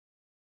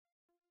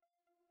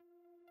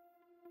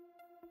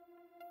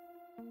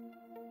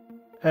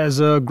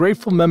As a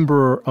grateful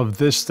member of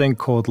this thing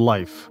called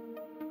life,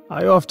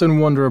 I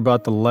often wonder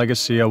about the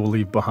legacy I will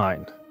leave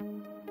behind.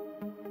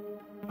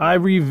 I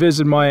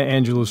revisit Maya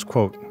Angelou's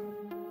quote,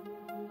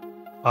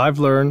 "I've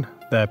learned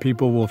that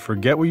people will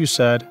forget what you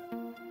said,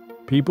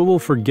 people will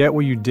forget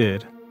what you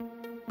did,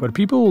 but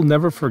people will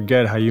never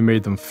forget how you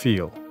made them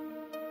feel."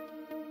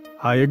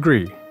 I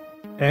agree,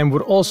 and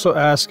would also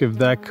ask if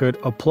that could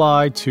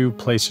apply to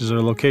places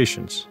or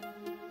locations.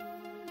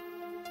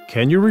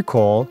 Can you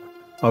recall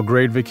a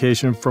great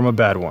vacation from a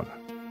bad one?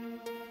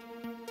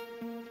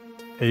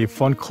 A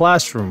fun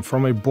classroom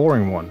from a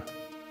boring one?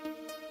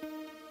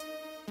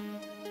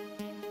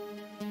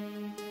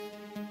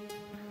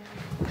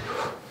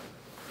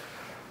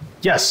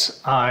 Yes,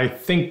 I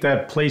think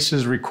that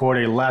places record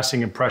a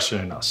lasting impression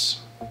in us.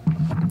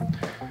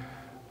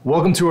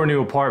 Welcome to our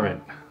new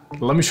apartment.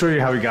 Let me show you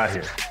how we got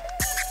here.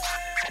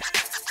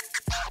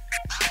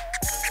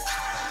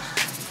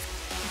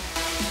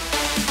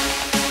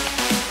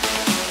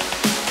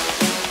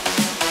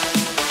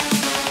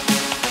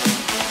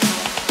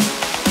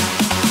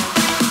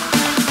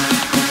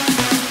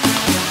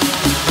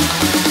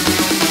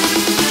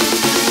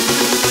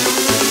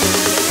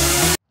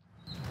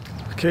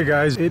 Okay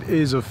guys, it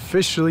is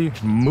officially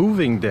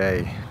moving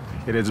day.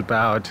 It is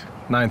about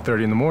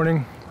 9:30 in the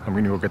morning. I'm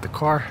gonna go get the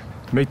car,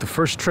 make the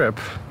first trip.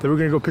 Then we're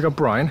gonna go pick up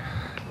Brian.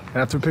 And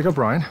after we pick up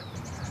Brian,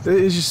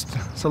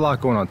 it's a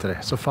lot going on today,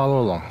 so follow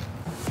along.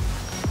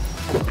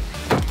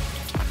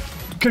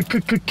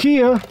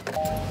 Kia!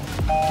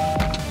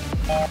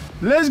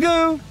 Let's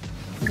go!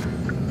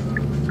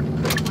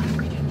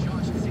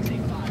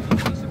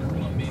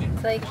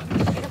 It's like,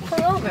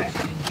 pull over.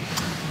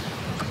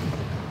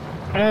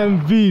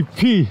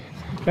 MVP,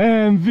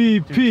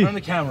 MVP, Dude, turn the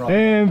camera off.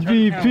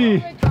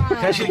 MVP. Can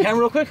I see the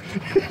camera real quick?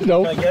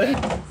 No. Can I get it?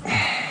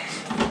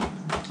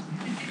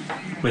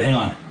 Wait, hang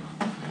on.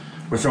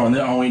 We're throwing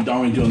that. Aren't we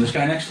doing this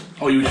guy next?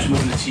 Oh, you were just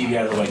moving the TV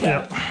out of the way.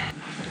 Yep.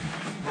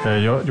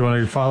 Okay, you want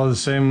to follow the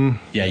same?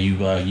 Yeah, you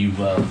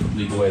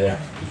lead the way there.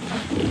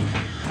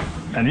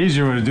 An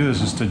easier way to do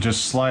this is to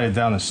just slide it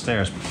down the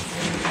stairs.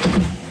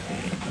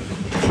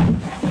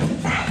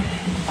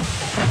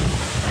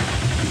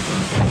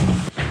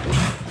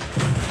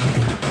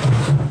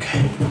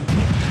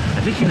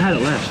 I think you had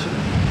it last.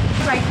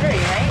 Right through,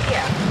 right?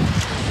 Yeah.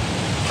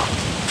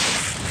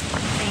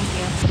 Thank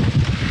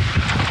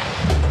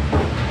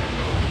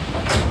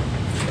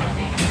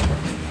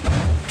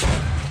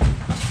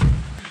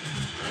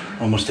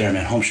you. Almost there,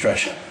 man. Home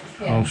stretch.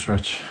 Yeah. Home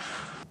stretch.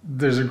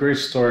 There's a great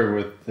story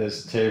with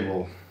this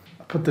table.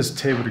 I put this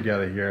table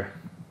together here.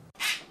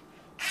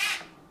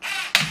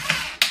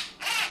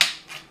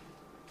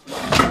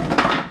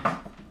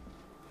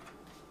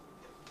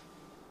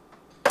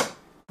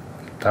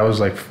 That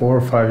was like 4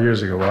 or 5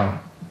 years ago, wow.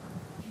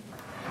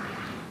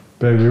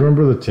 Babe, do you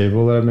remember the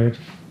table that I made?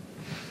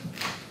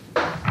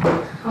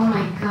 Oh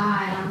my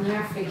God, I'll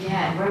never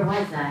forget. Where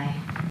was I?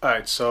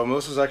 Alright, so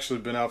Melissa's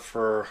actually been out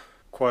for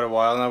quite a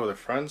while now with her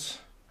friends.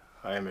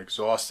 I am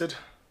exhausted.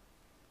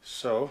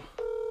 So,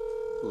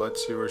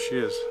 let's see where she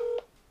is.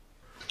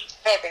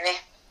 Hey, baby.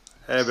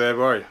 Hey, babe,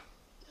 how are you?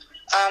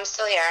 I'm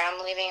still here. I'm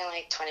leaving in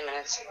like 20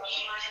 minutes.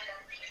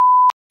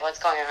 What's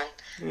going on?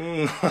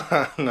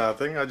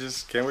 Nothing. I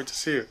just can't wait to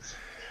see you.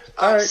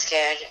 I'm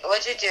scared.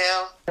 What'd you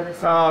do?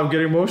 Oh, I'm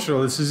getting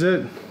emotional. This is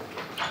it.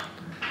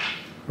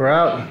 We're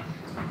out.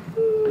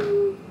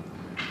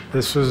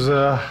 This was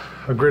a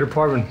great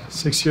apartment.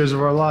 6 years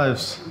of our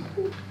lives.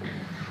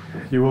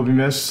 You will be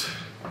missed.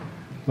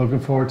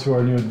 Looking forward to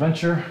our new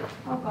adventure.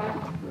 Okay.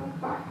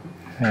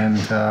 And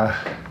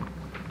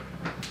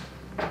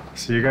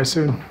see you guys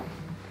soon.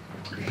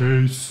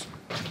 Peace.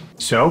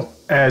 So,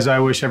 as I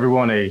wish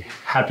everyone a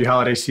happy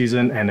holiday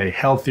season and a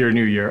healthier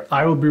new year,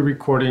 I will be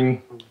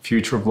recording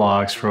future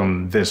vlogs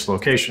from this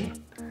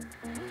location.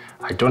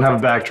 I don't have a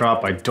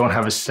backdrop, I don't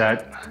have a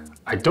set,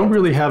 I don't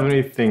really have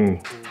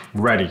anything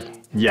ready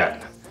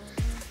yet.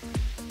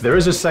 There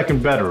is a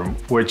second bedroom,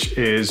 which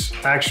is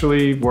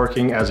actually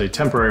working as a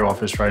temporary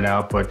office right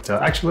now, but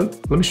actually,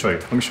 let me show you,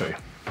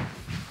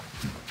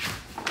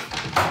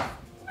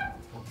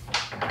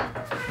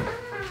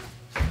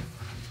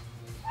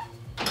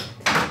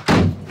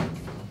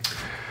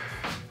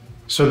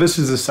 So this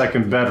is the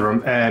second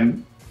bedroom,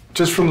 and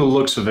just from the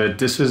looks of it,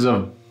 this is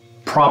a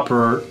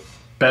proper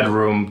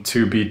bedroom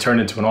to be turned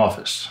into an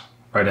office,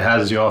 right? It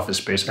has the office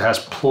space. It has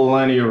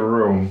plenty of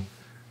room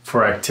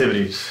for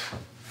activities,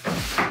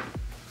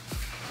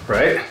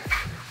 right?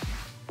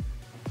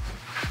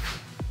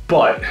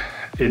 But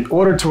in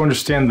order to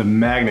understand the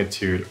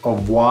magnitude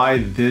of why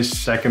this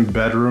second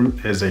bedroom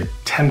is a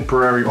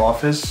temporary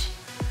office,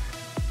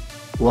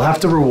 we'll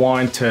have to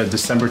rewind to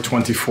December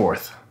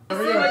 24th.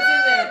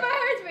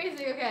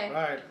 Okay.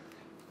 All right.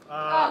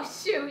 Oh,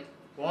 shoot.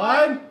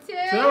 1,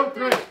 2,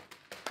 3.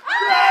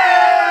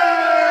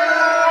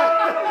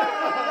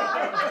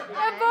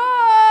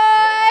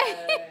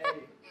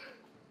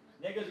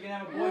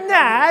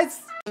 Nice.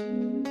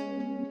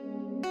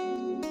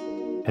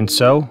 And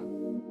so,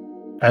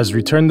 as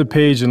we turn the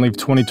page and leave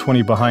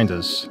 2020 behind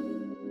us,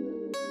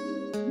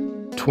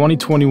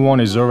 2021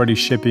 is already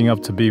shaping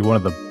up to be one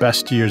of the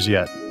best years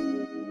yet.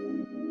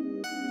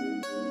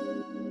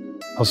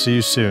 I'll see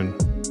you soon.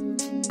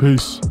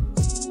 Peace.